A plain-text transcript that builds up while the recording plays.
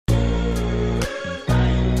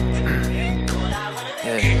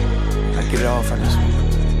song from this.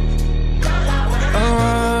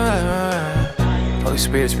 Holy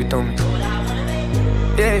Spirit, speak through me.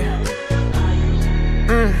 Yeah.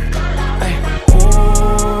 Hey. Ooh,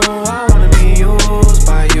 I wanna be used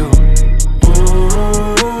by you. Ooh,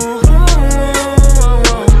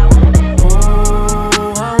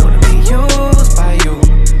 I wanna be used by you.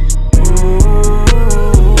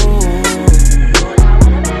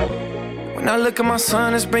 When I look at my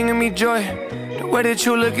son, it's bringing me joy. The way that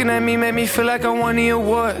you looking at me make me feel like I won the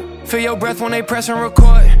award. Feel your breath when they press and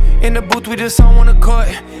record. In the booth, we just on one accord.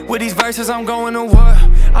 With these verses, I'm going to war.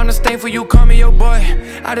 I'm the stain for you, call me your boy.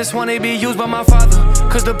 I just wanna be used by my father,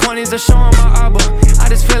 cause the point is to show him my Abba. I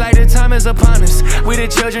just feel like the time is upon us. We the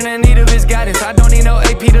children in need of his guidance. I don't need no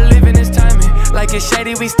AP to live in this timing. Like it's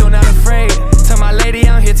shady, we still not afraid. Tell my lady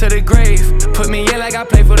I'm here to the grave. Put me in like I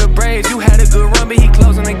play for the Braves. You had a good run, but he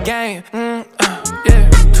closing the game. Yeah.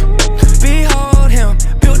 Behold him,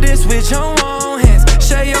 built this with your own hands.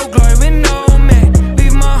 Share your glory with no man.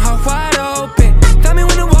 Leave my heart wide open. Tell me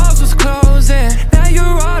when the walls was closing. Now your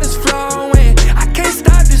heart is flowing. I can't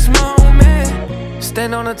stop this moment.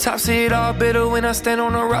 Stand on the top, see it all bitter. When I stand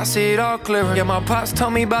on the rock, see it all clearer. Yeah, my pops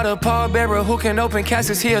told me about a pallbearer who can open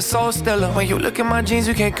caskets, he a soul stealer. When you look at my jeans,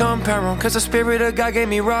 you can't compare them, cause the spirit of God gave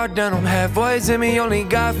me raw denim. Had voids in me, only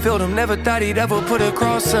God filled them. Never thought he'd ever put a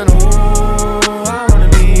cross in them. Ooh.